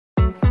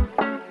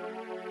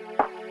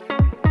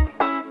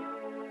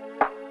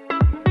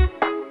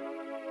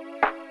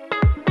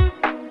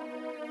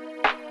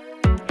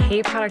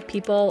Hey, product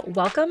people,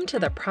 welcome to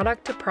the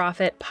Product to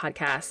Profit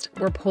podcast.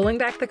 We're pulling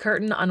back the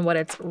curtain on what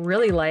it's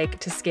really like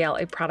to scale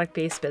a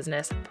product-based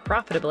business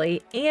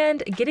profitably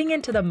and getting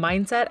into the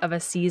mindset of a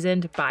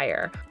seasoned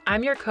buyer.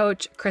 I'm your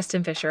coach,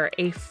 Kristen Fisher,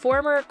 a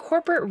former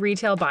corporate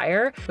retail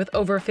buyer with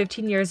over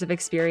 15 years of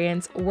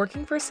experience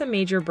working for some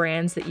major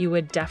brands that you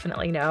would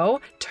definitely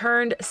know,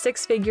 turned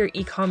six-figure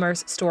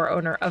e-commerce store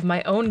owner of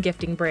my own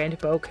gifting brand,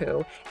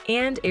 Boku,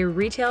 and a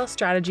retail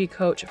strategy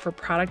coach for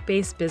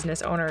product-based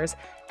business owners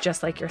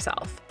just like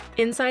yourself.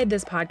 Inside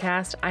this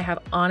podcast, I have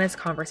honest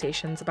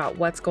conversations about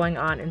what's going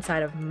on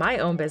inside of my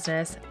own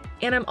business,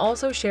 and I'm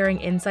also sharing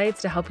insights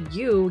to help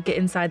you get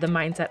inside the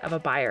mindset of a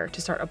buyer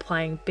to start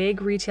applying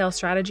big retail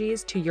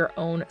strategies to your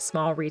own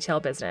small retail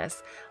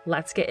business.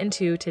 Let's get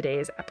into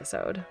today's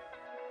episode.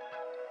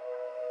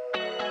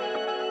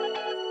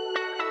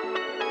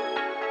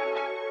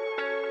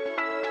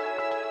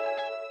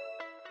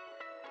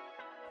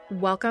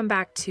 Welcome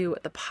back to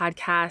the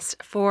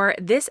podcast. For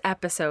this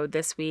episode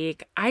this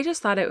week, I just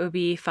thought it would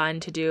be fun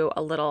to do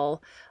a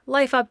little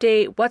life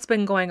update, what's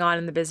been going on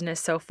in the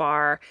business so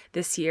far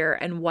this year,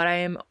 and what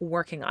I'm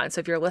working on. So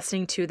if you're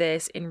listening to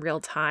this in real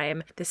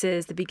time, this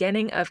is the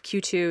beginning of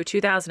Q2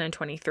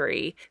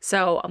 2023.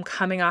 So I'm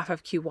coming off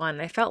of Q1,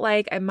 and I felt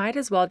like I might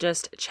as well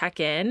just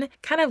check in,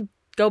 kind of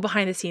go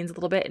behind the scenes a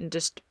little bit and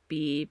just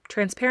be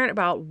transparent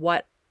about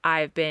what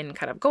I've been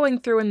kind of going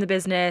through in the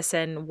business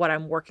and what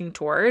I'm working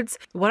towards.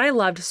 What I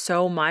loved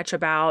so much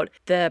about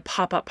the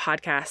pop-up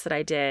podcast that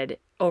I did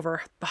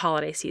over the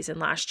holiday season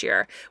last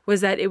year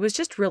was that it was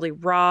just really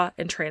raw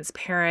and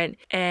transparent.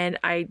 And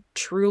I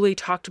truly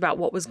talked about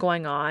what was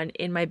going on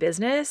in my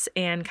business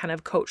and kind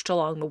of coached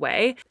along the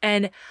way.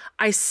 And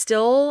I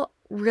still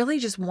really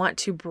just want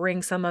to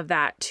bring some of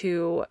that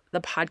to the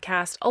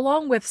podcast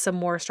along with some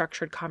more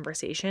structured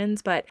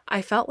conversations. But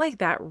I felt like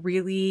that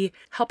really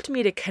helped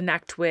me to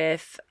connect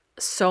with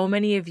so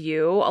many of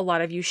you. A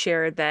lot of you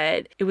shared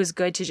that it was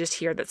good to just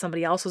hear that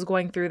somebody else was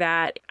going through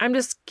that. I'm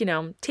just,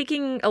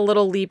 taking a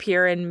little leap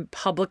here and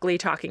publicly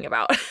talking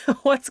about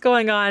what's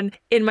going on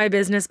in my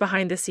business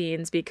behind the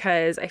scenes,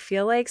 because I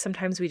feel like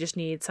sometimes we just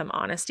need some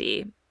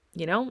honesty,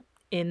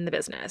 in the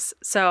business.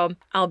 So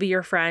I'll be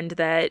your friend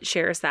that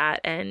shares that,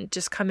 and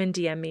just come and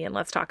DM me and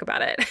let's talk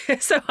about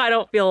it. So I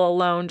don't feel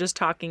alone just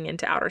talking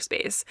into outer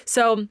space.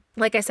 So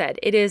like I said,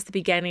 it is the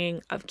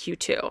beginning of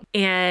Q2,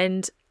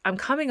 and I'm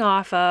coming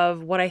off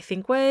of what I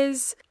think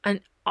was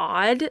an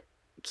odd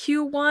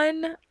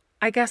Q1.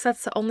 I guess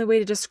that's the only way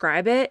to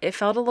describe it. It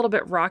felt a little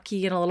bit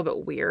rocky and a little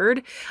bit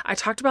weird. I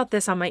talked about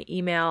this on my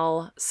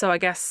email, so I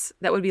guess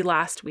that would be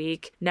last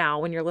week. Now,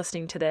 when you're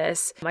listening to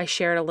this, I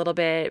shared a little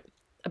bit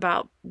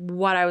about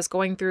what I was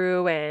going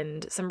through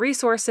and some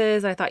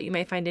resources I thought you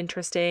may find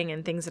interesting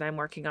and things that I'm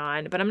working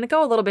on. But I'm going to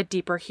go a little bit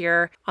deeper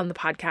here on the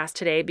podcast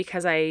today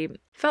because I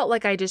felt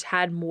like I just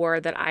had more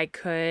that I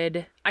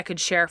could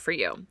share for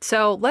you.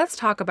 So let's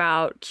talk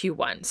about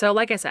Q1. So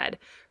like I said,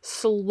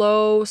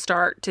 slow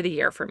start to the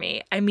year for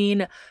me. I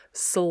mean,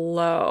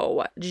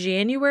 slow.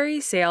 January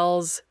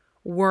sales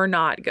were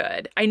not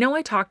good. I know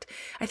I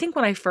think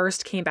when I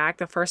first came back,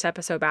 the first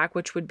episode back,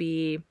 which would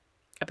be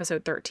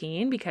episode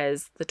 13,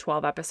 because the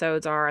 12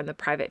 episodes are on the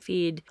private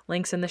feed,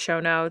 links in the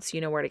show notes,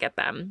 you know where to get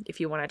them if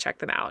you want to check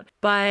them out.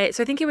 But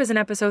so I think it was in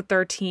episode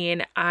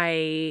 13,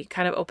 I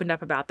kind of opened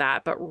up about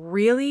that, but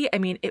really, I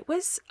mean, it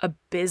was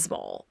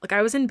abysmal. Like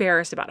I was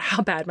embarrassed about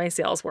how bad my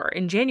sales were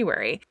in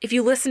January. If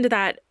you listen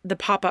to the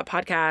pop-up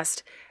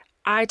podcast,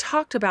 I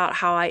talked about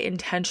how I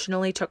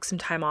intentionally took some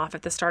time off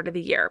at the start of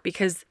the year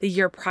because the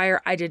year prior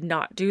I did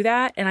not do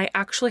that. And I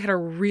actually had a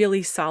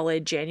really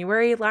solid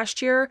January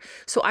last year.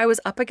 So I was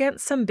up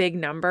against some big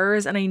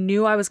numbers and I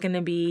knew I was going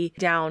to be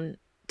down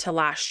to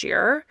last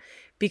year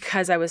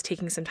because I was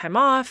taking some time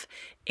off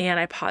and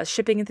I paused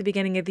shipping at the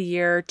beginning of the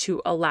year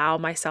to allow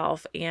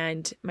myself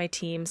and my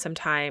team some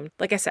time.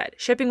 Like I said,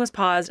 shipping was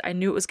paused. I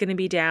knew it was going to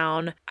be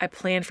down. I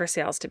planned for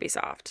sales to be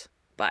soft,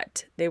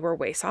 but they were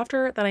way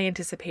softer than I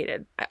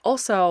anticipated. I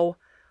also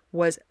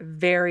was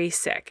very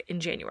sick in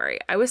January.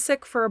 I was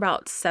sick for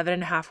about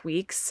 7.5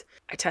 weeks.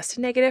 I tested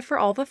negative for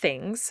all the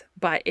things,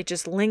 but it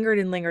just lingered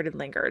and lingered and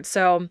lingered.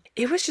 So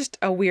it was just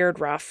a weird,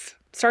 rough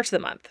start to the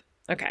month.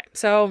 Okay,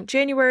 so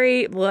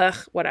January,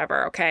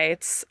 whatever. Okay,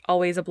 it's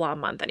always a blah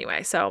month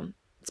anyway. So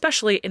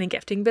especially in a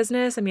gifting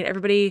business, I mean,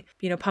 everybody,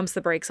 pumps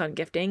the brakes on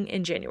gifting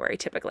in January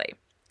typically.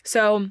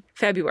 So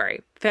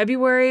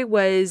February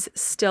was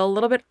still a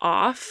little bit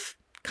off.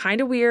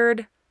 Kind of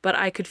weird, but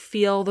I could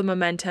feel the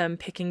momentum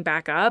picking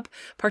back up,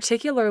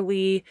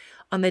 particularly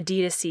on the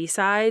D2C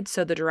side.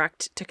 So the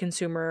direct to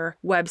consumer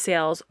web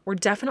sales were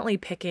definitely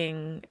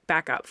picking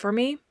back up for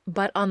me.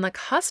 But on the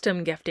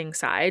custom gifting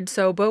side,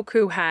 so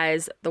Boku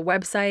has the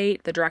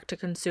website, the direct to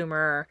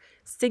consumer,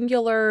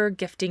 singular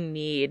gifting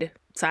need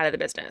side of the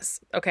business.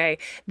 Okay.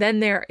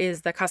 Then there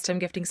is the custom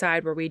gifting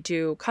side where we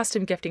do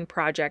custom gifting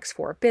projects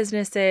for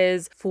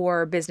businesses,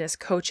 for business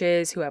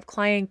coaches who have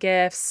client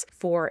gifts,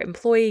 for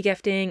employee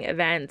gifting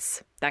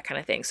events, that kind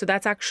of thing. So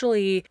that's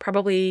actually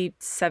probably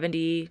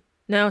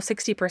No,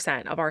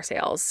 60% of our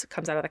sales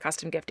comes out of the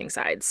custom gifting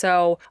side.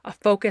 So a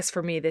focus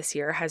for me this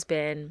year has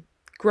been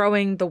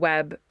growing the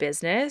web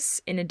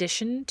business in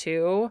addition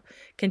to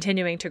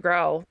continuing to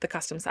grow the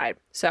custom side.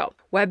 So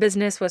web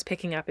business was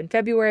picking up in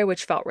February,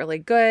 which felt really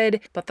good,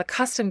 but the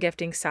custom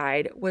gifting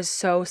side was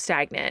so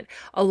stagnant.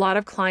 A lot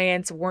of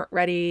clients weren't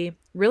ready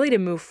really to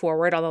move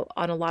forward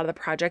on a lot of the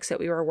projects that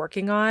we were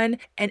working on,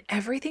 and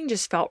everything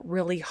just felt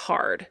really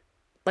hard.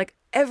 Like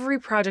every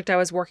project I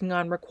was working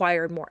on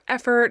required more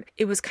effort.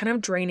 It was kind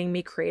of draining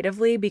me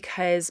creatively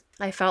because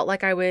I felt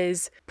like I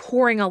was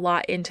pouring a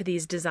lot into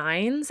these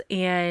designs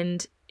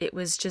and it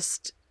was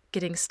just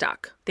getting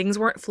stuck. Things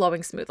weren't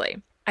flowing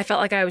smoothly. I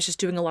felt like I was just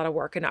doing a lot of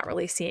work and not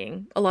really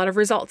seeing a lot of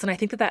results. And I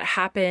think that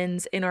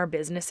happens in our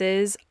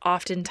businesses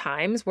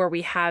oftentimes where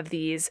we have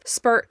these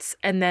spurts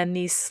and then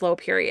these slow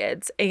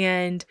periods.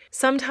 And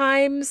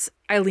sometimes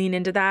I lean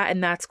into that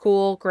and that's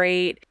cool,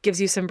 great,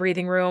 gives you some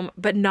breathing room,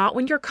 but not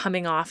when you're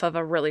coming off of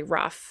a really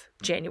rough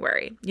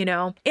January,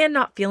 and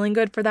not feeling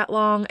good for that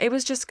long. I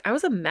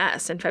was a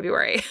mess in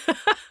February.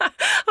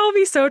 I'll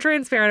be so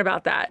transparent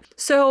about that.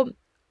 So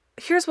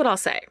here's what I'll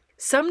say.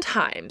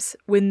 Sometimes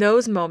when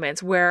those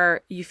moments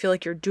where you feel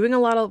like you're doing a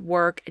lot of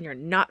work and you're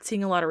not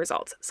seeing a lot of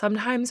results,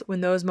 sometimes when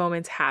those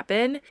moments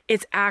happen,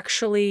 it's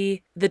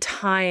actually the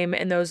time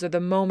and those are the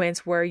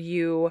moments where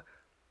you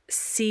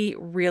see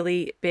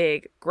really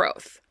big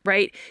growth,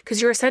 right?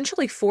 Because you're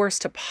essentially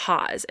forced to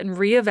pause and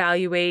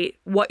reevaluate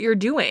what you're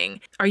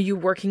doing. Are you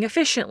working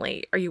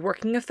efficiently? Are you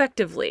working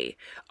effectively?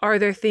 Are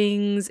there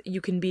things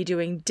you can be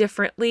doing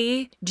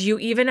differently? Do you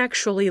even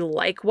actually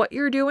like what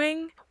you're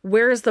doing?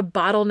 Where is the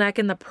bottleneck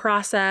in the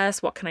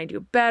process? What can I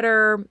do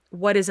better?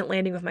 What isn't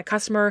landing with my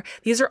customer?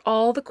 These are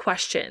all the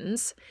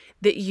questions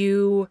that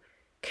you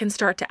can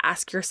start to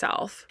ask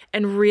yourself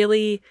and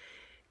really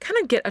kind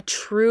of get a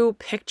true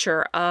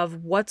picture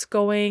of what's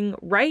going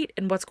right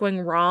and what's going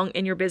wrong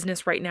in your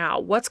business right now.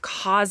 What's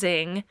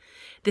causing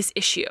this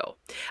issue?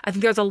 I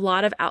think there's a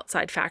lot of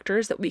outside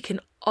factors that we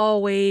can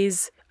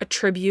always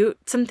attribute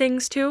some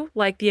things to,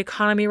 like the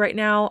economy right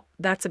now.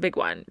 That's a big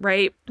one,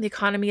 right? The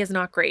economy is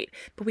not great,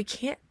 but we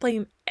can't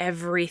blame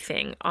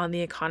everything on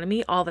the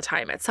economy all the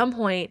time. At some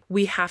point,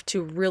 we have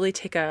to really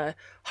take a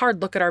hard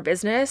look at our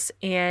business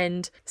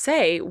and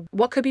say,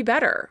 what could be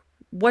better?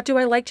 What do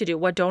I like to do?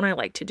 What don't I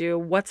like to do?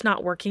 What's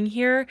not working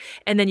here?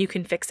 And then you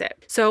can fix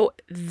it. So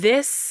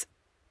this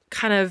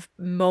kind of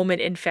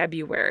moment in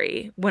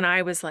February when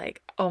I was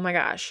like, oh my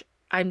gosh,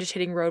 I'm just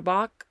hitting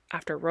roadblock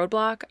after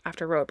roadblock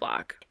after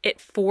roadblock.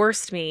 It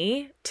forced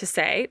me to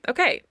say,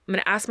 okay, I'm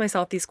going to ask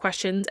myself these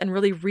questions and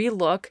really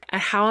relook at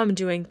how I'm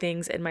doing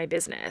things in my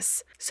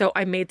business. So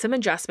I made some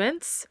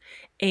adjustments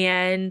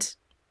and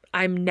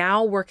I'm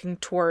now working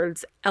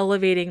towards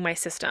elevating my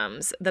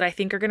systems that I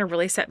think are going to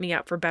really set me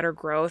up for better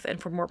growth and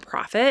for more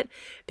profit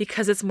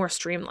because it's more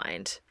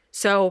streamlined.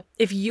 So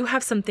if you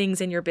have some things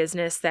in your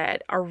business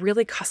that are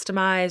really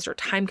customized or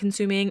time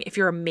consuming, if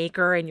you're a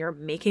maker and you're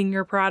making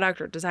your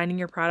product or designing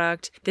your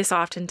product, this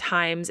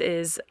oftentimes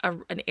is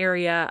an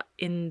area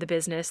in the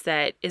business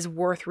that is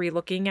worth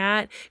relooking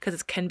at because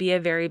it can be a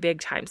very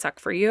big time suck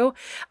for you.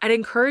 I'd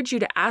encourage you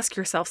to ask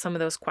yourself some of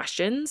those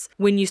questions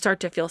when you start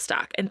to feel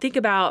stuck and think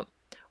about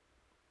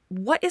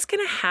what is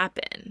going to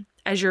happen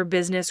as your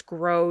business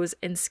grows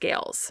and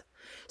scales.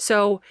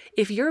 So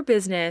if your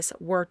business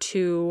were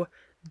to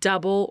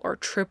double or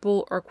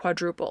triple or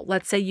quadruple,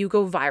 let's say you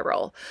go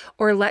viral,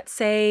 or let's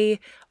say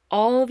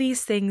all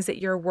these things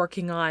that you're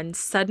working on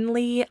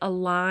suddenly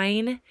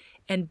align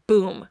and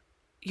boom,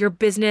 your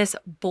business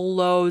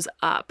blows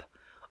up,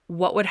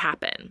 what would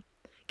happen?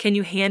 Can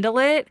you handle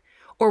it?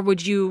 Or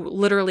would you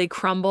literally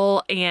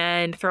crumble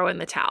and throw in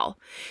the towel?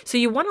 So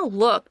you want to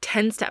look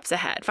 10 steps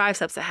ahead, 5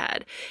 steps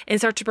ahead, and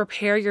start to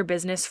prepare your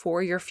business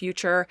for your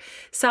future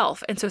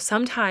self. And so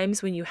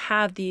sometimes when you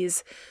have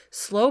these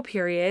slow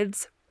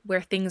periods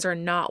where things are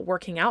not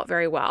working out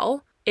very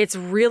well, it's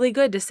really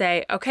good to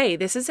say, okay,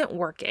 this isn't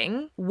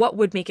working. What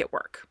would make it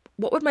work?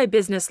 What would my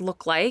business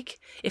look like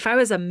if I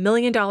was $1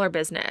 million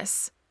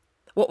business?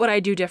 What would I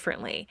do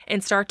differently?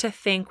 And start to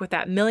think with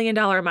that $1 million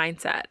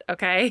mindset,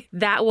 okay?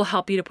 That will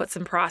help you to put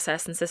some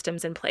process and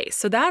systems in place.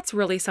 So that's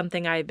really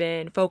something I've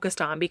been focused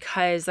on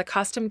because the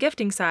custom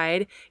gifting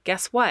side,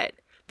 guess what?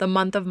 The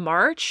month of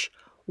March,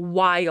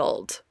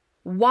 wild.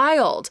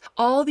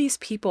 All these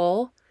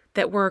people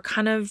that were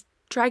kind of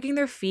dragging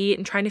their feet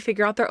and trying to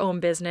figure out their own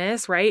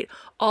business, right?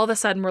 All of a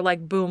sudden we're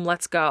like, boom,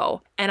 let's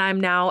go. And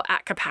I'm now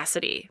at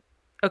capacity.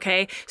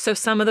 Okay. So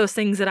some of those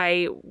things that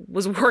I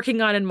was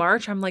working on in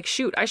March, I'm like,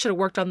 shoot, I should have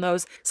worked on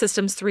those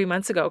systems 3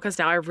 months ago because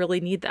now I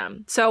really need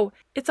them. So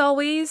it's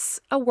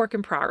always a work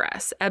in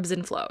progress, ebbs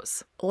and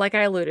flows. Like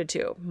I alluded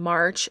to,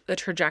 March, the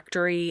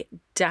trajectory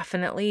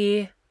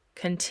definitely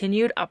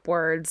continued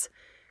upwards.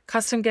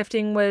 Custom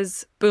gifting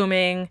was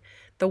booming.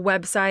 The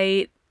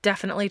website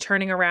definitely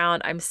turning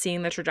around. I'm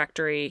seeing the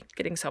trajectory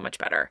getting so much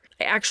better.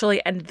 I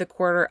actually ended the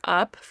quarter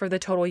up for the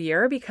total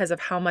year because of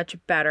how much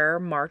better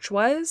March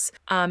was.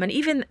 And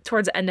even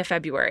towards the end of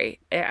February,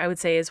 I would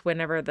say is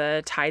whenever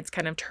the tides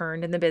kind of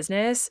turned in the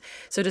business.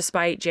 So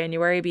despite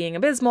January being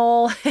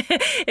abysmal,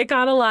 it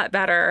got a lot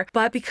better.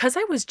 But because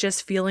I was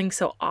just feeling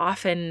so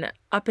off and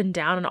up and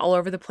down and all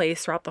over the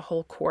place throughout the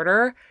whole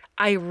quarter,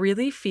 I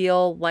really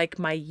feel like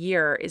my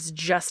year is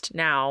just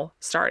now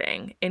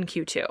starting in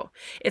Q2.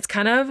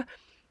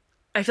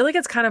 I feel like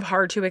it's kind of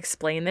hard to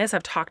explain this.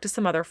 I've talked to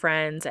some other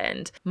friends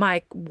and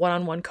my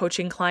one-on-one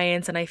coaching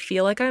clients, and I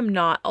feel like I'm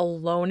not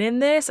alone in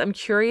this. I'm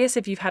curious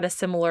if you've had a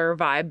similar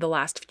vibe the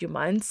last few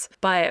months,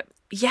 but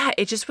yeah,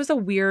 it just was a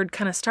weird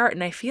kind of start.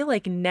 And I feel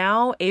like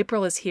now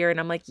April is here and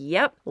I'm like,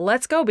 yep,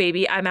 let's go,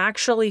 baby. I'm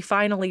actually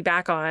finally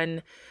back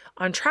on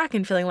track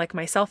and feeling like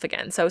myself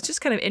again. So it's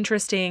just kind of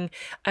interesting.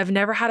 I've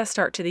never had a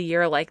start to the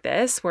year like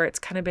this where it's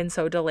kind of been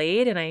so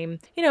delayed, and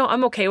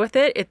I'm okay with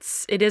it.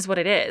 It is what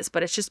it is,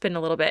 but it's just been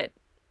a little bit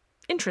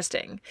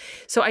interesting.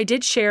 So I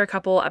did share a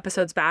couple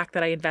episodes back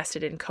that I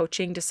invested in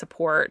coaching to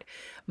support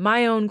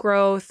my own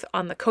growth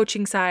on the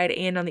coaching side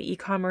and on the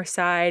e-commerce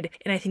side.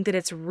 And I think that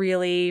it's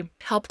really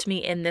helped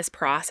me in this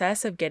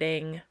process of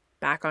getting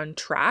back on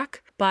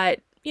track.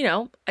 But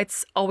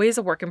it's always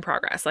a work in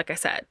progress, like I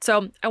said.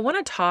 So I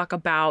want to talk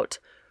about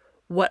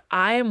what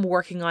I am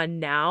working on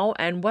now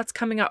and what's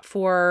coming up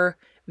for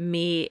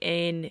me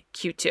in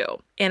Q2.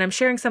 And I'm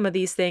sharing some of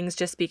these things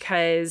just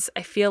because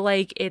I feel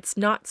like it's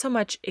not so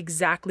much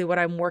exactly what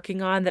I'm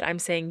working on that I'm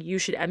saying you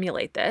should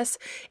emulate this.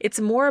 It's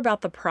more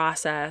about the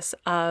process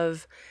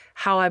of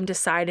how I'm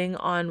deciding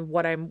on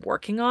what I'm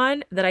working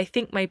on that I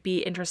think might be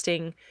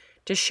interesting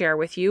to share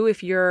with you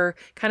if you're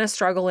kind of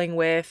struggling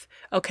with,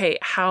 okay,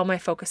 how am I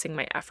focusing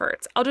my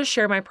efforts? I'll just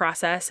share my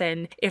process,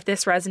 and if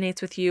this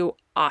resonates with you,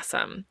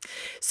 awesome.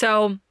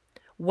 So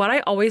what I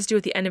always do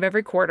at the end of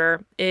every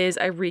quarter is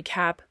I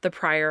recap the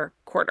prior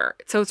quarter.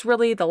 So it's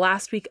really the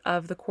last week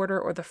of the quarter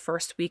or the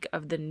first week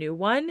of the new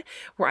one,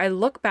 where I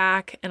look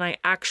back and I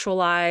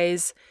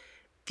actualize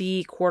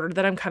the quarter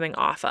that I'm coming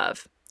off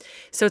of.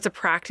 So it's a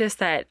practice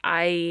that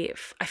I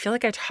feel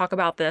like I talk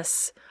about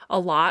this a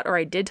lot, or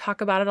I did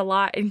talk about it a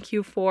lot in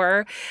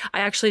Q4. I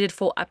actually did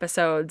full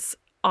episodes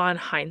on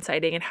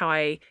hindsighting and how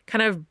I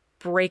kind of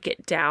break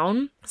it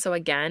down. So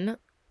again,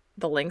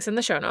 the link's in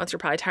the show notes. You're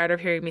probably tired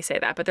of hearing me say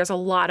that, but there's a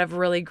lot of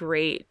really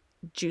great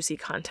juicy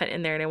content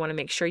in there, and I want to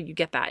make sure you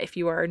get that if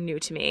you are new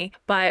to me.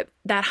 But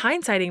that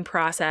hindsighting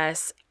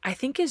process, I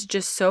think, is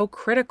just so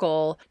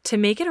critical to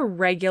make it a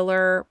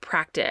regular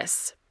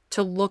practice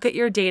to look at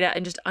your data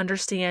and just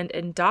understand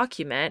and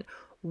document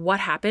what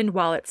happened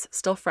while it's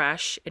still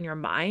fresh in your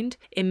mind.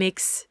 It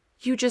makes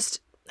you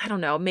just,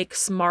 make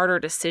smarter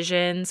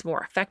decisions,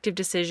 more effective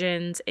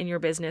decisions in your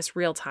business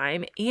real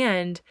time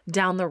and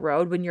down the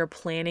road when you're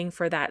planning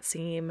for that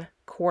same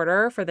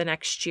quarter for the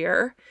next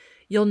year.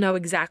 You'll know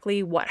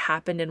exactly what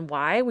happened and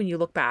why when you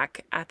look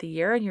back at the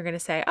year, and you're going to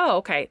say, oh,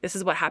 okay, this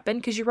is what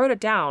happened because you wrote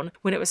it down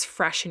when it was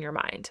fresh in your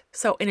mind.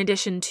 So in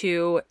addition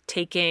to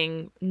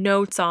taking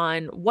notes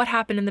on what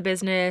happened in the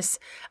business,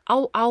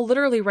 I'll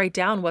literally write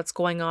down what's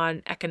going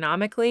on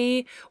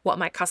economically, what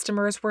my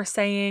customers were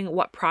saying,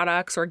 what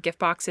products or gift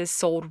boxes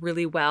sold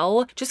really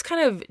well, just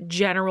kind of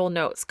general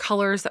notes,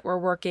 colors that were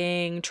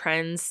working,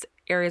 trends,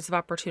 areas of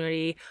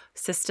opportunity,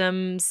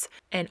 systems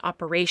and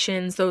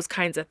operations, those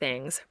kinds of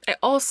things. I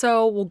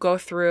also will go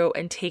through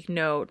and take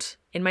note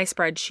in my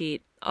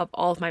spreadsheet of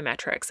all of my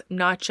metrics,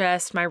 not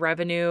just my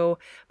revenue,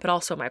 but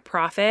also my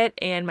profit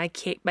and my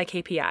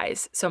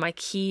KPIs. So my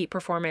key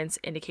performance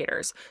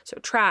indicators. So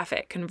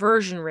traffic,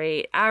 conversion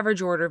rate,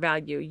 average order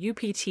value,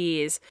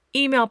 UPTs,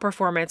 email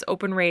performance,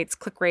 open rates,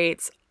 click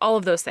rates, all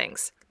of those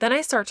things. Then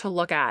I start to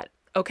look at,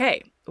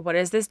 okay, what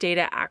is this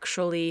data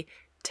actually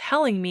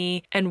telling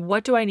me, and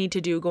what do I need to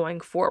do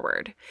going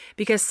forward?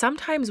 Because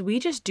sometimes we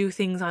just do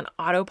things on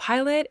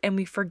autopilot and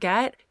we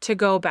forget to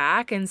go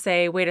back and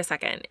say, wait a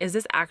second, is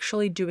this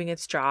actually doing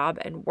its job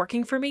and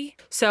working for me?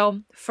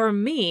 So for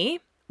me,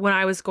 when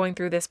I was going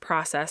through this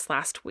process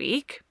last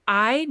week,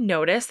 I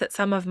noticed that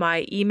some of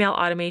my email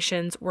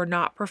automations were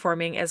not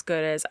performing as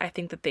good as I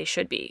think that they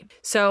should be.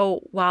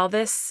 So while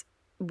this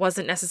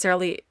wasn't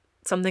necessarily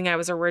something I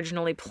was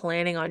originally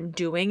planning on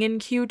doing in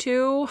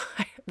Q2,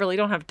 I really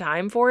don't have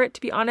time for it,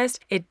 to be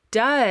honest. It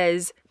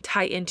does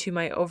tie into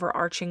my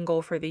overarching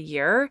goal for the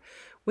year,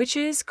 which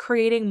is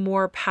creating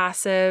more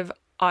passive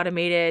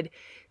automated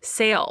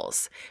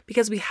sales,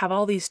 because we have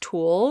all these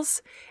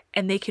tools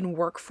and they can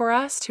work for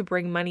us to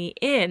bring money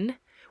in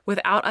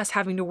without us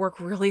having to work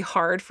really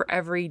hard for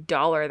every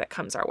dollar that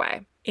comes our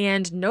way.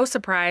 And no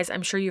surprise,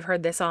 I'm sure you've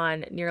heard this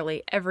on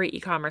nearly every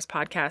e-commerce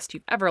podcast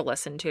you've ever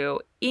listened to.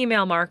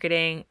 Email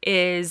marketing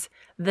is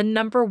the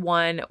number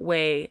one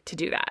way to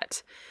do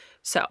that.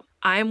 So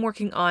I'm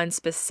working on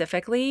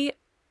specifically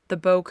the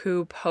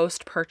Boku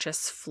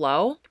post-purchase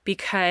flow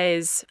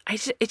because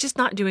it's just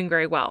not doing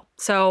very well.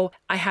 So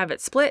I have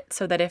it split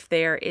so that if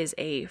there is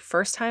a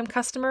first-time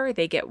customer,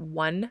 they get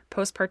one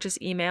post-purchase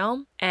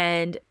email,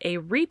 and a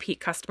repeat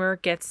customer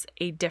gets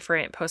a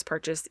different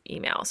post-purchase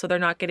email. So they're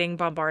not getting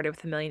bombarded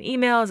with a million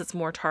emails. It's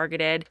more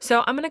targeted.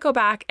 So I'm going to go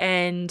back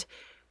and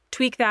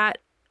tweak that,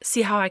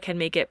 see how I can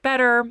make it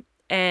better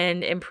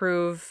and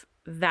improve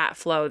that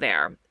flow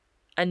there.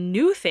 A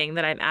new thing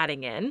that I'm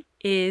adding in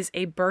is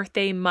a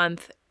birthday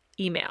month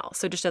email.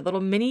 So just a little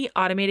mini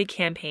automated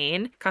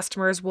campaign.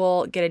 Customers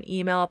will get an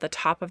email at the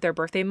top of their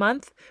birthday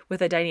month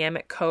with a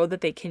dynamic code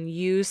that they can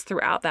use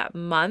throughout that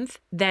month.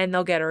 Then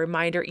they'll get a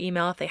reminder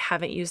email if they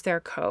haven't used their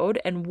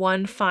code, and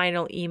one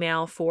final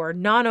email for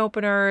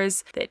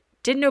non-openers that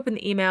didn't open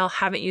the email,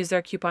 haven't used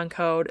their coupon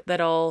code,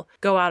 that'll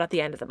go out at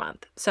the end of the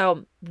month.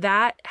 So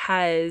that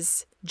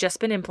has just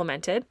been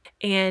implemented.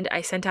 And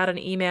I sent out an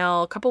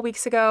email a couple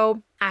weeks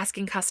ago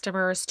asking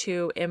customers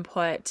to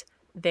input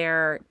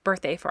their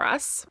birthday for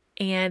us.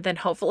 And then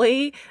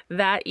hopefully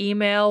that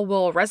email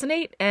will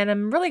resonate. And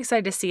I'm really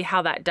excited to see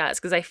how that does,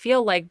 because I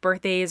feel like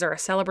birthdays are a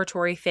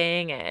celebratory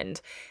thing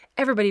and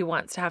everybody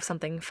wants to have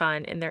something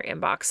fun in their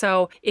inbox.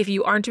 So if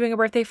you aren't doing a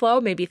birthday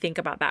flow, maybe think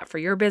about that for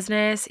your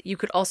business. You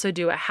could also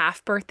do a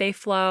half birthday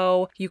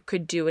flow. You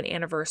could do an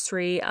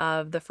anniversary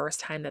of the first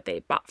time that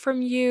they bought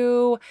from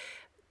you.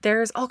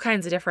 There's all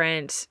kinds of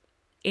different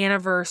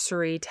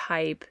anniversary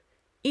type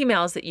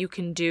emails that you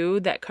can do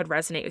that could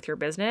resonate with your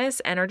business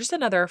and are just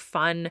another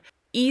fun,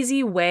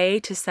 easy way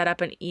to set up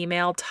an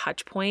email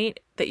touch point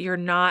that you're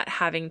not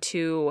having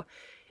to,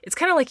 it's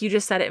kind of like you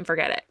just set it and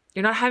forget it.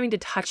 You're not having to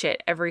touch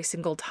it every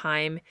single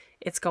time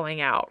it's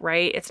going out,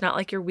 right? It's not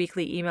like your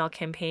weekly email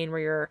campaign where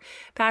you're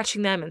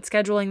batching them and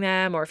scheduling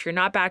them, or if you're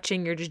not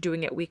batching, you're just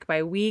doing it week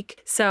by week.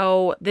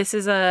 So this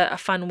is a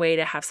fun way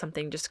to have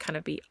something just kind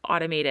of be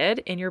automated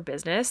in your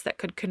business that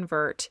could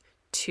convert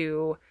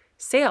to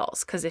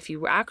sales. Because if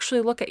you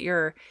actually look at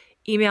your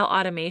email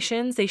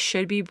automations, they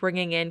should be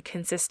bringing in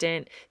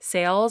consistent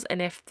sales.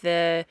 And if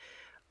the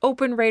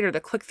open rate or the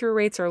click-through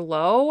rates are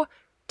low,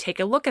 take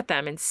a look at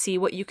them and see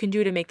what you can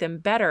do to make them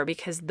better,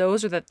 because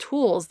those are the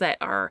tools that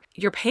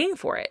you're paying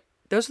for it.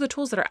 Those are the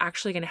tools that are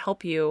actually going to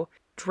help you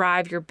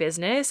drive your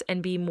business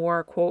and be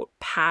more, quote,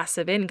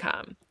 passive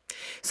income.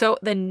 So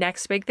the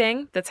next big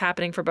thing that's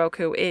happening for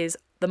Boku is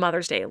the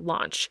Mother's Day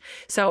launch.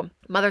 So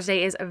Mother's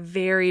Day is a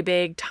very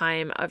big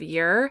time of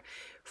year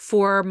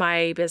for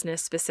my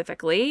business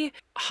specifically.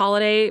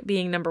 Holiday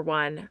being number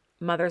one,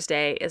 Mother's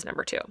Day is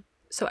number two.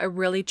 So I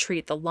really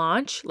treat the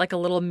launch like a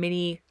little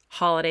mini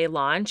holiday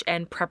launch,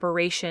 and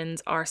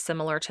preparations are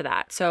similar to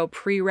that. So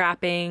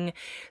pre-wrapping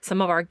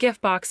some of our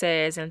gift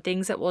boxes and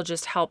things that will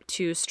just help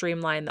to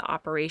streamline the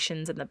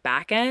operations in the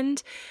back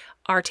end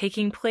are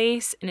taking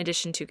place, in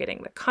addition to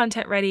getting the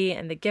content ready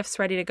and the gifts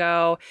ready to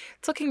go.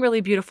 It's looking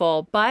really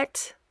beautiful,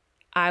 but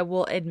I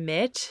will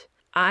admit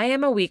I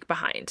am a week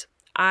behind.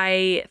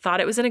 I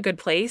thought it was in a good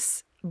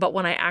place, but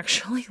when I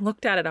actually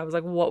looked at it, I was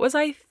like, what was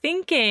I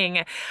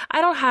thinking?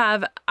 I'm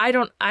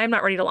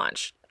not ready to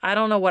launch. I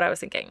don't know what I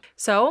was thinking.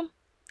 So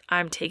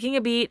I'm taking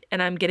a beat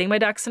and I'm getting my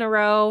ducks in a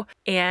row,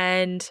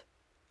 and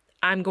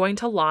I'm going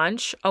to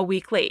launch a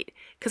week late.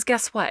 Because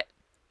guess what?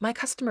 My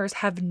customers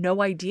have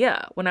no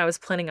idea when I was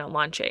planning on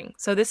launching.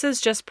 So this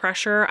is just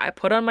pressure I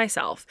put on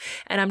myself.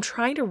 And I'm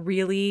trying to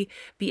really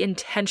be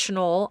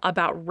intentional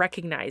about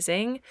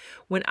recognizing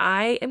when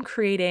I am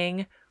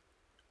creating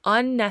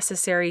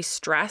unnecessary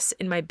stress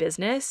in my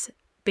business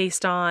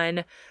based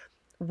on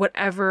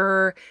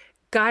whatever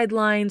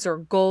guidelines or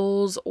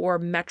goals or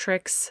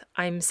metrics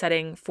I'm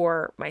setting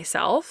for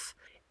myself.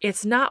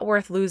 It's not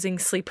worth losing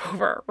sleep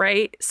over,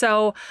 right?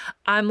 So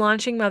I'm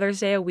launching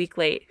Mother's Day a week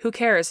late. Who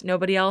cares?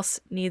 Nobody else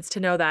needs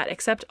to know that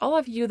except all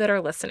of you that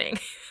are listening.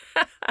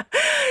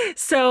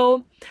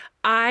 So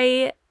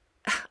I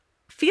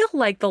feel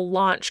like the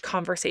launch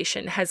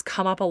conversation has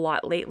come up a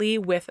lot lately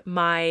with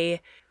my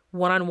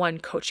one-on-one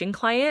coaching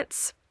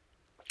clients.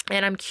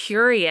 And I'm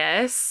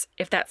curious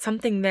if that's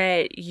something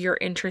that you're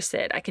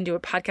interested. I can do a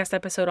podcast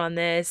episode on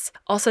this.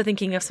 Also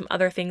thinking of some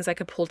other things I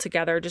could pull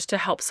together just to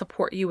help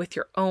support you with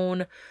your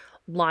own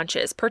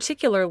launches,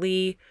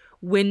 particularly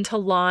when to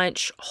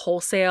launch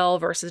wholesale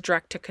versus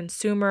direct to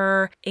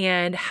consumer,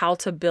 and how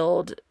to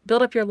build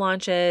up your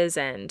launches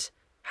and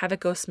have it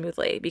go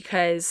smoothly,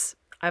 because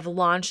I've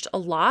launched a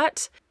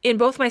lot in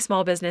both my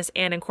small business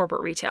and in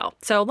corporate retail.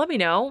 So let me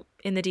know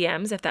in the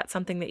DMs if that's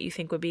something that you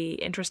think would be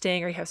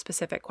interesting or you have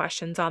specific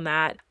questions on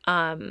that.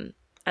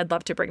 I'd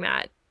love to bring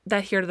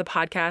that here to the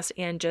podcast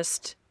and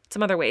just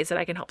some other ways that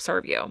I can help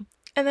serve you.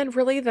 And then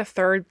really the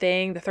third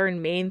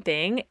main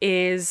thing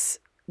is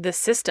the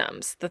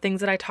systems, the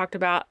things that I talked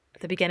about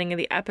at the beginning of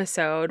the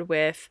episode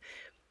with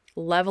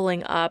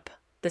leveling up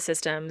the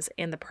systems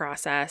and the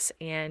process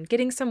and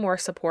getting some more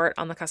support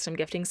on the custom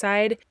gifting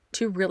side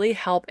to really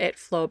help it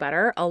flow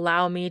better,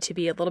 allow me to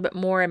be a little bit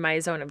more in my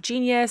zone of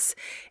genius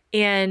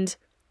and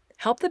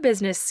help the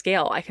business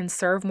scale. I can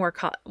serve more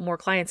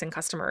clients and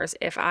customers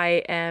if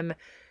I am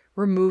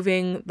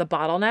removing the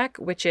bottleneck,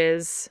 which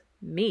is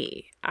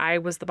me. I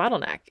was the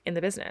bottleneck in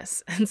the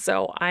business. And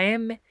so I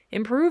am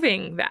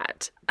improving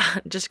that.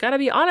 Just got to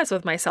be honest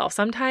with myself.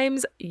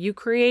 Sometimes you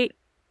create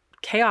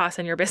chaos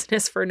in your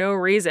business for no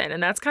reason.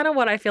 And that's kind of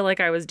what I feel like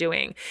I was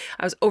doing.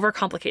 I was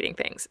overcomplicating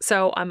things.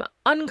 So I'm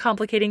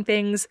uncomplicating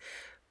things,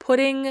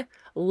 putting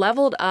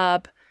leveled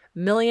up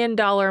 $1 million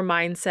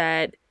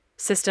mindset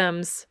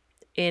systems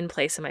in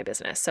place in my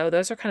business. So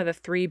those are kind of the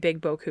three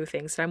big Boku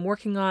things that I'm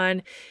working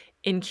on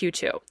in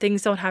Q2.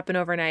 Things don't happen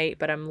overnight,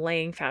 but I'm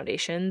laying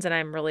foundations and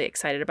I'm really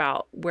excited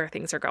about where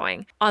things are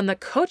going. On the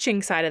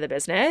coaching side of the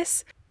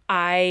business,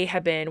 I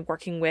have been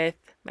working with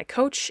my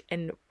coach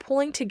and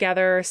pulling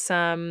together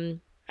some,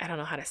 I don't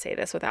know how to say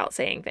this without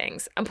saying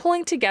things. I'm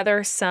pulling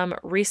together some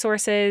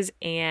resources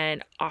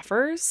and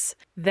offers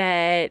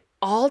that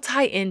all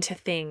tie into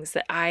things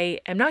that I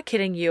am not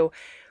kidding you.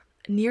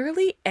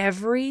 Nearly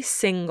every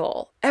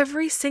single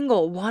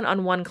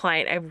one-on-one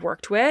client I've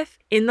worked with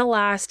in the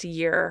last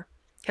year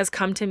has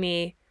come to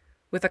me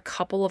with a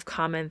couple of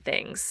common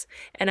things.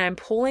 And I'm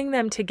pulling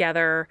them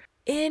together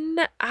in,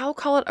 I'll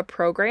call it a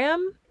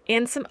program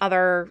and some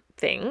other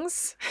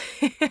things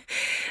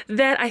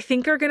that I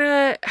think are going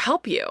to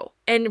help you.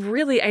 And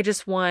really, I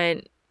just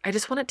want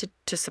it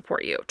to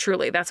support you.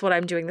 Truly, that's what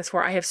I'm doing this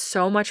for. I have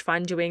so much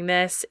fun doing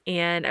this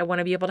and I want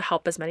to be able to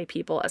help as many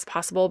people as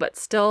possible, but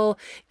still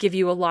give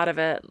you a lot of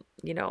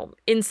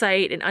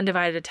insight and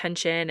undivided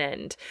attention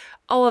and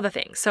all of the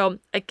things. So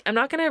I'm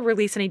not going to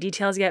release any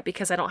details yet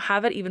because I don't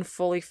have it even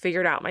fully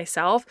figured out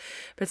myself,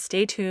 but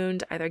stay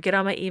tuned. Either get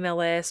on my email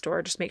list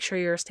or just make sure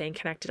you're staying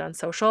connected on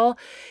social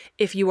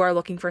if you are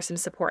looking for some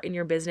support in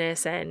your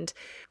business and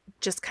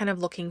just kind of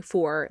looking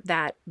for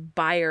that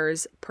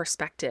buyer's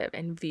perspective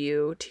and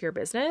view to your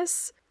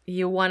business.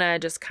 You want to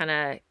just kind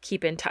of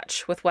keep in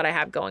touch with what I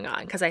have going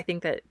on because I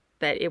think that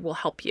it will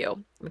help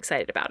you. I'm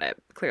excited about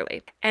it,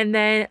 clearly. And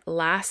then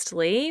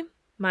lastly,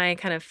 my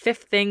kind of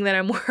fifth thing that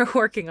I'm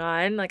working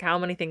on, like how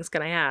many things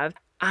can I have?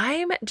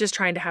 I'm just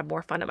trying to have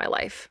more fun in my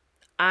life.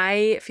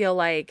 I feel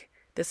like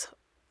this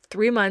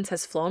 3 months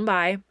has flown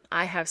by.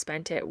 I have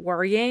spent it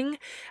worrying.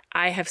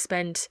 I have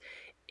spent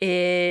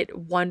it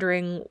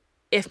wondering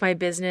if my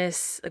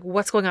business, like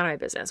what's going on in my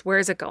business? Where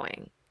is it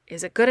going?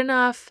 Is it good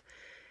enough?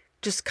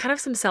 Just kind of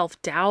some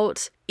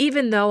self-doubt,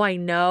 even though I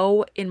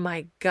know in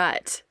my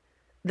gut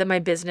that my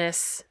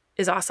business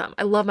is awesome.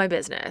 I love my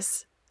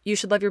business. You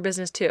should love your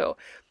business too.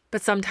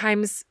 But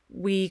sometimes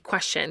we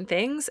question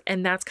things,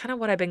 and that's kind of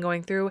what I've been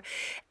going through.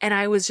 And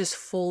I was just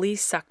fully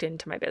sucked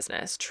into my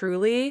business,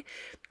 truly.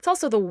 It's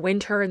also the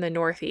winter in the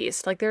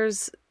Northeast. Like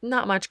there's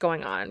not much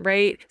going on,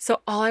 right?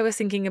 So all I was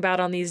thinking about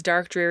on these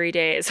dark, dreary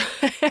days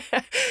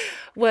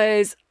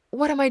was,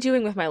 what am I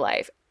doing with my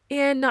life?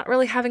 And not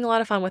really having a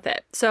lot of fun with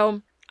it.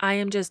 So I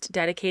am just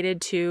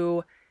dedicated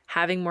to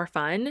having more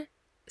fun,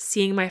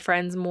 seeing my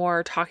friends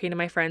more, talking to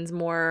my friends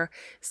more,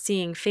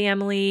 seeing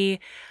family.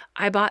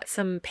 I bought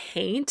some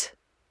paint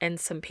and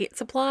some paint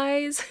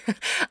supplies.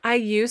 I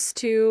used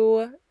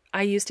to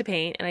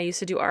paint and I used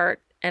to do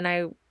art, and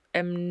I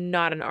am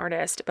not an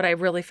artist, but I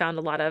really found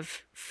a lot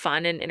of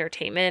fun and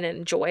entertainment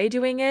and joy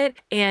doing it.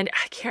 And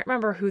I can't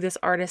remember who this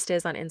artist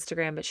is on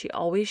Instagram, but she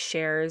always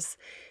shares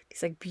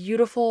these like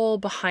beautiful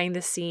behind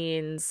the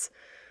scenes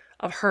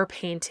of her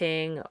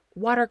painting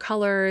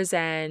watercolors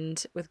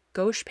and with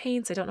gouache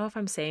paints. I don't know if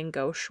I'm saying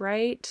gouache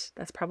right.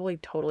 That's probably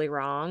totally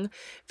wrong.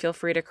 Feel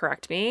free to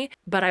correct me.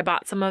 But I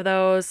bought some of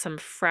those, some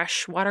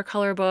fresh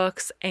watercolor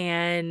books,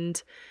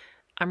 and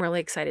I'm really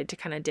excited to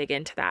kind of dig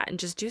into that and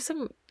just do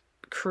some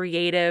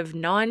creative,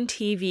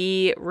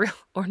 non-TV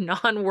or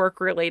non-work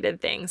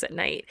related things at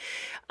night.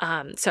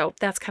 So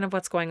that's kind of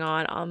what's going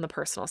on the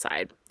personal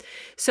side.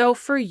 So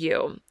for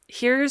you,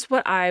 here's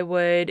what I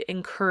would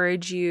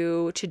encourage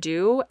you to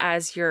do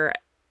as you're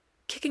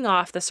kicking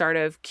off the start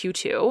of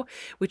Q2,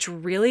 which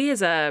really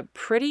is a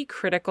pretty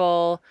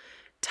critical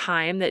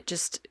time that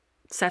just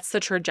sets the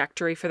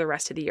trajectory for the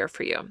rest of the year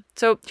for you.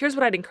 So here's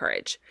what I'd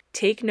encourage.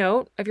 Take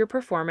note of your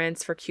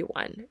performance for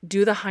Q1.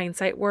 Do the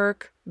hindsight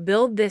work.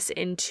 Build this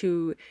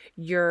into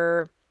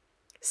your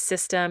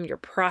system, your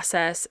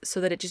process,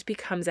 so that it just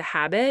becomes a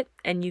habit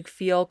and you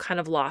feel kind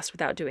of lost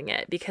without doing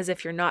it. Because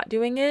if you're not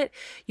doing it,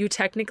 you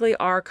technically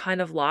are kind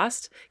of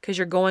lost because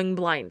you're going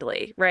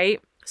blindly,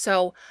 right?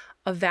 So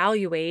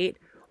evaluate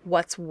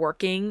what's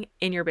working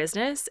in your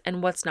business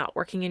and what's not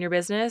working in your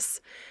business.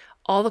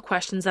 All the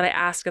questions that I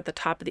asked at the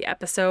top of the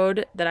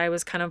episode that I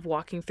was kind of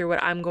walking through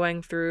what I'm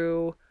going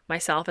through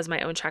myself as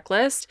my own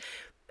checklist,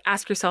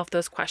 ask yourself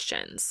those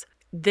questions.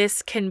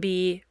 This can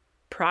be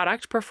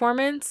product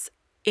performance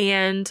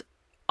and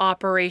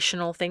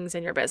operational things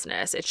in your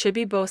business. It should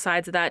be both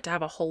sides of that to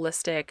have a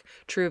holistic,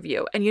 true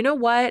view. And you know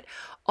what?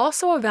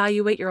 Also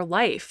evaluate your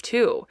life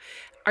too.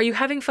 Are you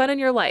having fun in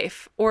your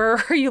life?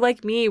 Or are you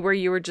like me where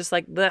you were just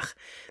like, ugh,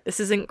 this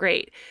isn't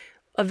great?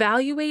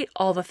 Evaluate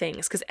all the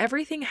things because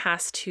everything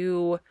has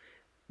to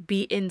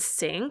be in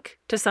sync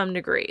to some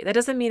degree. That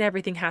doesn't mean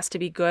everything has to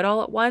be good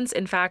all at once.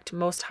 In fact,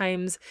 most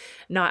times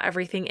not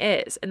everything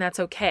is, and that's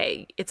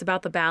okay. It's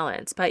about the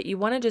balance, but you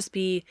want to just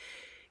be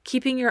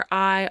keeping your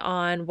eye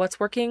on what's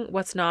working,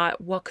 what's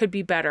not, what could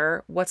be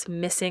better, what's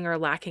missing or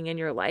lacking in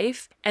your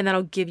life, and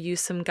that'll give you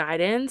some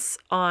guidance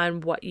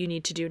on what you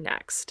need to do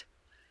next.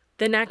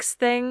 The next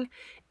thing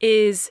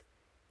is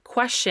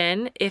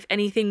question if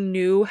anything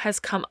new has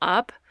come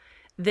up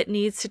that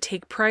needs to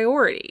take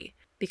priority,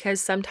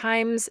 because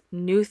sometimes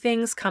new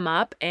things come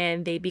up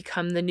and they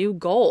become the new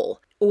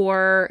goal,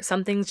 or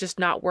something's just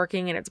not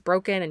working and it's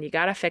broken and you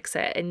got to fix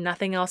it and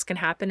nothing else can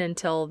happen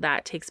until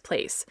that takes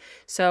place.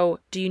 So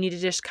do you need to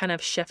just kind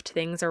of shift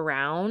things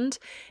around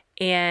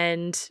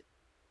and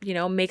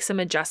make some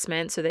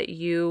adjustments so that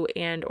you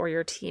and or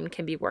your team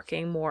can be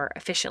working more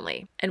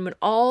efficiently? And when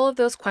all of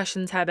those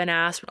questions have been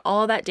asked, when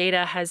all of that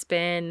data has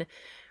been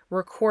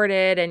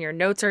recorded and your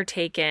notes are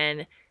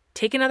taken,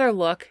 take another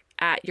look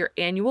at your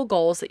annual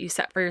goals that you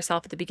set for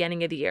yourself at the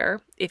beginning of the year,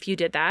 if you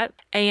did that,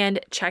 and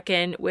check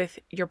in with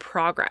your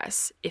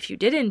progress. If you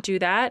didn't do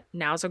that,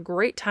 now's a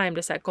great time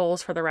to set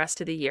goals for the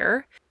rest of the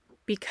year,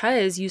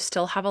 because you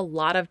still have a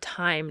lot of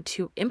time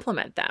to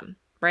implement them,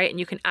 right? And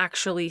you can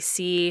actually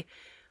see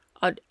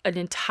an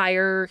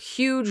entire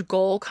huge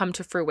goal come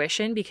to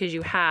fruition because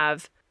you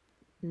have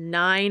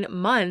 9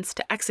 months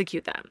to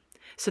execute them.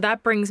 So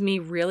that brings me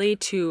really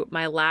to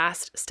my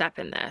last step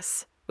in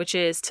this, which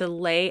is to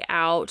lay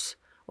out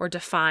or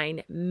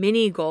define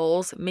mini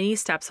goals, mini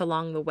steps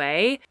along the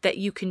way that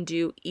you can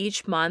do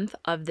each month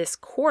of this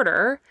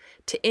quarter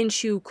to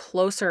inch you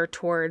closer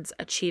towards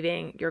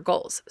achieving your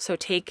goals. So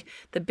take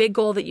the big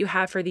goal that you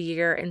have for the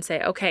year and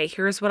say, okay,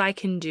 here's what I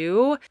can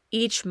do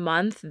each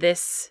month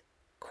this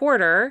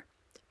quarter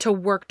to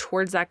work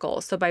towards that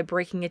goal. So by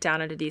breaking it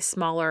down into these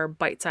smaller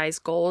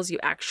bite-sized goals, you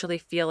actually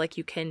feel like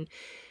you can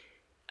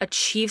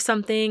achieve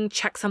something,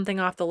 check something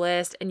off the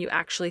list, and you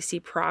actually see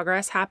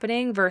progress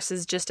happening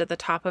versus just at the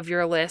top of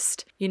your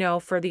list,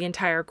 for the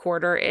entire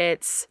quarter,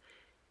 it's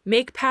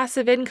make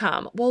passive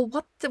income. Well,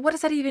 what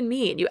does that even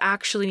mean? You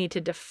actually need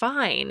to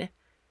define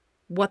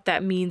what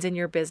that means in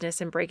your business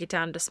and break it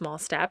down into small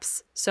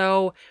steps.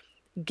 So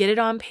get it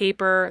on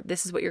paper.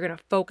 This is what you're going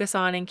to focus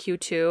on in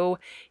Q2.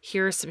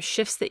 Here's some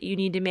shifts that you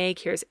need to make.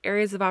 Here's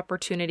areas of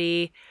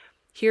opportunity.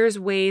 Here's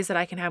ways that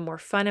I can have more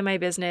fun in my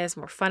business,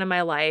 more fun in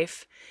my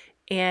life.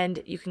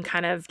 And you can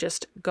kind of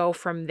just go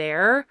from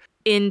there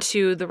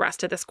into the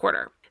rest of this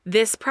quarter.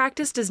 This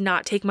practice does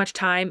not take much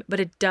time, but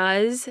it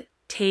does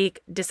take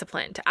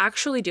discipline to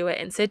actually do it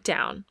and sit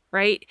down,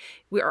 right?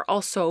 We are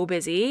all so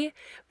busy,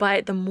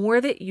 but the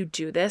more that you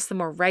do this, the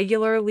more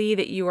regularly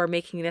that you are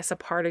making this a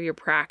part of your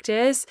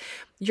practice,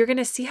 you're going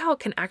to see how it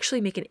can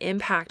actually make an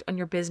impact on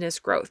your business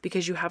growth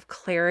because you have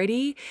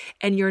clarity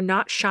and you're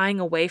not shying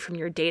away from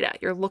your data.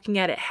 You're looking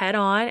at it head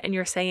on and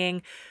you're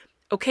saying,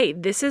 okay,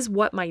 this is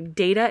what my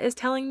data is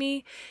telling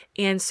me.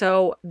 And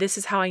so this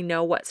is how I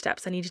know what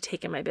steps I need to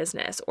take in my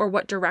business or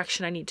what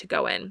direction I need to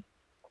go in.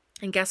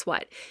 And guess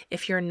what?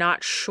 If you're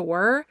not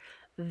sure,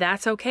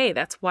 that's okay.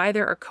 That's why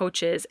there are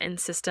coaches and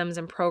systems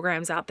and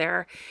programs out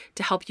there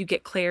to help you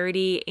get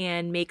clarity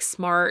and make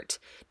smart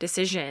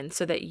decisions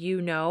so that you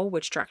know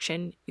which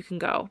direction you can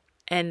go.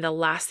 And the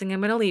last thing I'm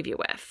going to leave you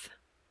with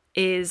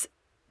is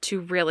to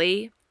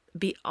really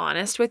be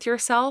honest with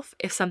yourself.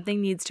 If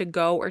something needs to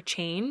go or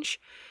change,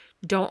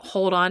 don't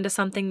hold on to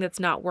something that's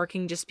not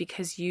working just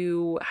because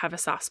you have a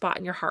soft spot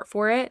in your heart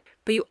for it.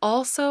 But you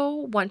also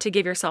want to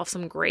give yourself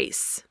some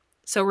grace.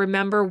 So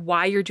remember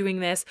why you're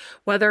doing this,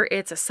 whether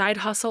it's a side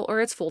hustle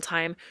or it's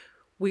full-time.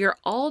 We are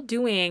all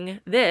doing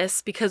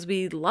this because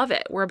we love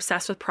it. We're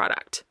obsessed with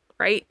product,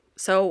 right?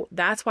 So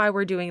that's why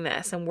we're doing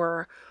this and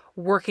we're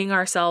working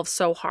ourselves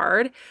so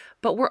hard,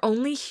 but we're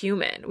only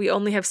human. We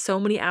only have so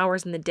many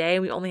hours in the day.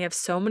 We only have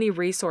so many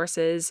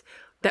resources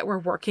that we're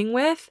working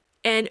with.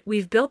 And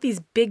we've built these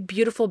big,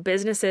 beautiful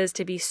businesses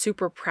to be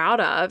super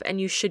proud of,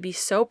 and you should be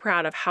so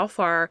proud of how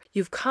far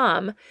you've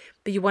come,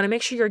 but you want to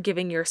make sure you're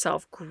giving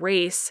yourself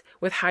grace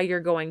with how you're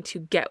going to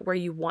get where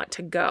you want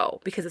to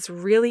go, because it's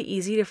really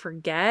easy to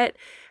forget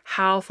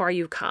how far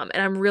you've come.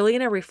 And I'm really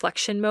in a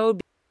reflection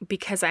mode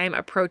because I am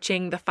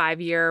approaching the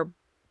 5-year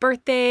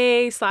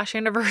birthday /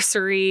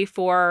 anniversary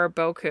for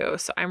Boku.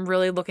 So I'm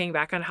really looking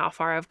back on how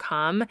far I've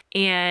come,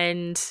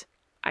 and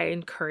I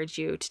encourage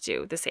you to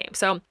do the same.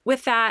 So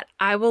with that,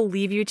 I will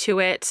leave you to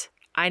it.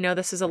 I know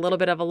this is a little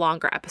bit of a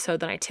longer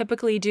episode than I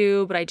typically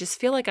do, but I just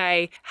feel like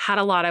I had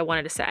a lot I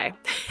wanted to say.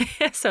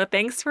 So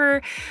thanks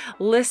for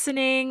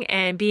listening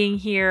and being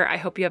here. I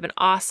hope you have an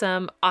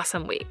awesome,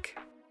 awesome week.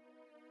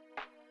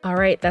 All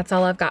right, that's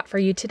all I've got for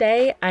you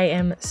today. I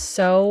am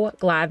so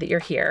glad that you're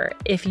here.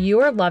 If you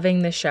are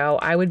loving the show,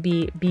 I would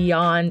be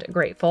beyond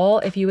grateful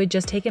if you would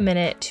just take a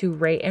minute to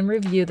rate and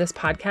review this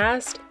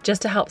podcast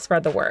just to help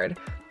spread the word.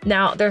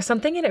 Now, there's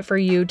something in it for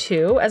you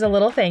too, as a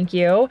little thank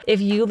you.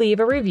 If you leave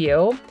a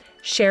review,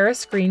 share a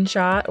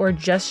screenshot or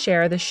just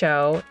share the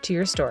show to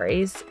your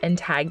stories and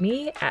tag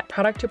me at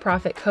Product to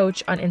Profit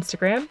Coach on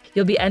Instagram.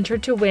 You'll be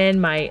entered to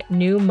win my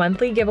new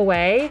monthly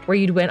giveaway where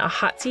you'd win a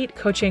hot seat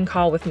coaching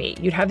call with me.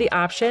 You'd have the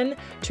option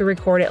to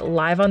record it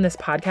live on this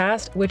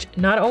podcast, which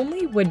not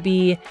only would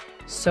be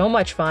so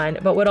much fun,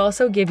 but would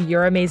also give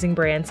your amazing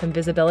brand some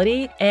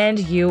visibility and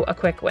you a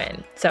quick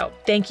win. So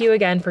thank you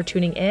again for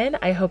tuning in.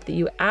 I hope that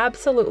you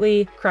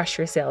absolutely crush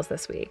your sales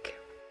this week.